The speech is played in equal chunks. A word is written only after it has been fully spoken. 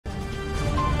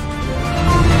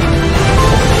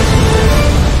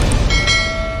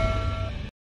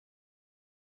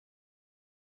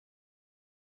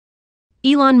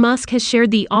Elon Musk has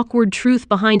shared the awkward truth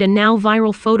behind a now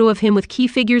viral photo of him with key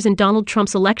figures in Donald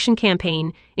Trump's election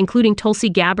campaign, including Tulsi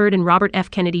Gabbard and Robert F.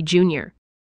 Kennedy Jr.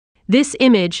 This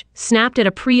image, snapped at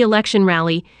a pre-election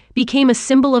rally, became a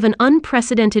symbol of an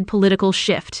unprecedented political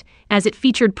shift, as it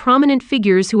featured prominent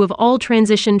figures who have all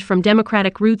transitioned from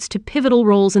Democratic roots to pivotal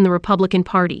roles in the Republican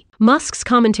Party. Musk's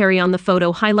commentary on the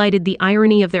photo highlighted the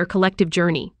irony of their collective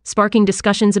journey, sparking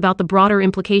discussions about the broader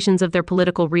implications of their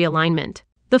political realignment.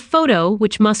 The photo,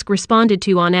 which Musk responded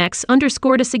to on X,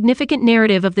 underscored a significant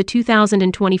narrative of the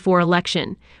 2024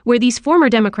 election, where these former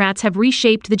Democrats have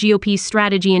reshaped the GOP's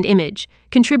strategy and image,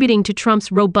 contributing to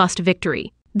Trump's robust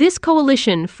victory. This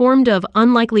coalition, formed of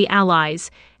unlikely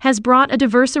allies, has brought a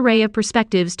diverse array of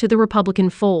perspectives to the Republican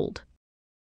fold.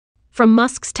 From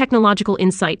Musk's technological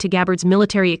insight to Gabbard's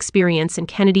military experience and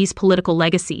Kennedy's political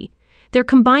legacy, their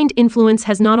combined influence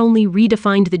has not only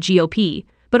redefined the GOP,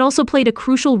 but also played a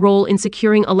crucial role in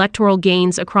securing electoral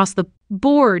gains across the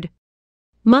board.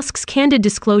 Musk's candid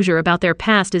disclosure about their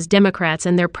past as Democrats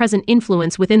and their present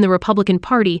influence within the Republican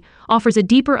Party offers a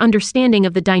deeper understanding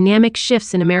of the dynamic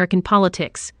shifts in American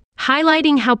politics,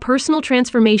 highlighting how personal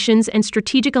transformations and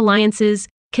strategic alliances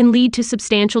can lead to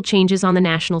substantial changes on the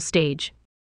national stage.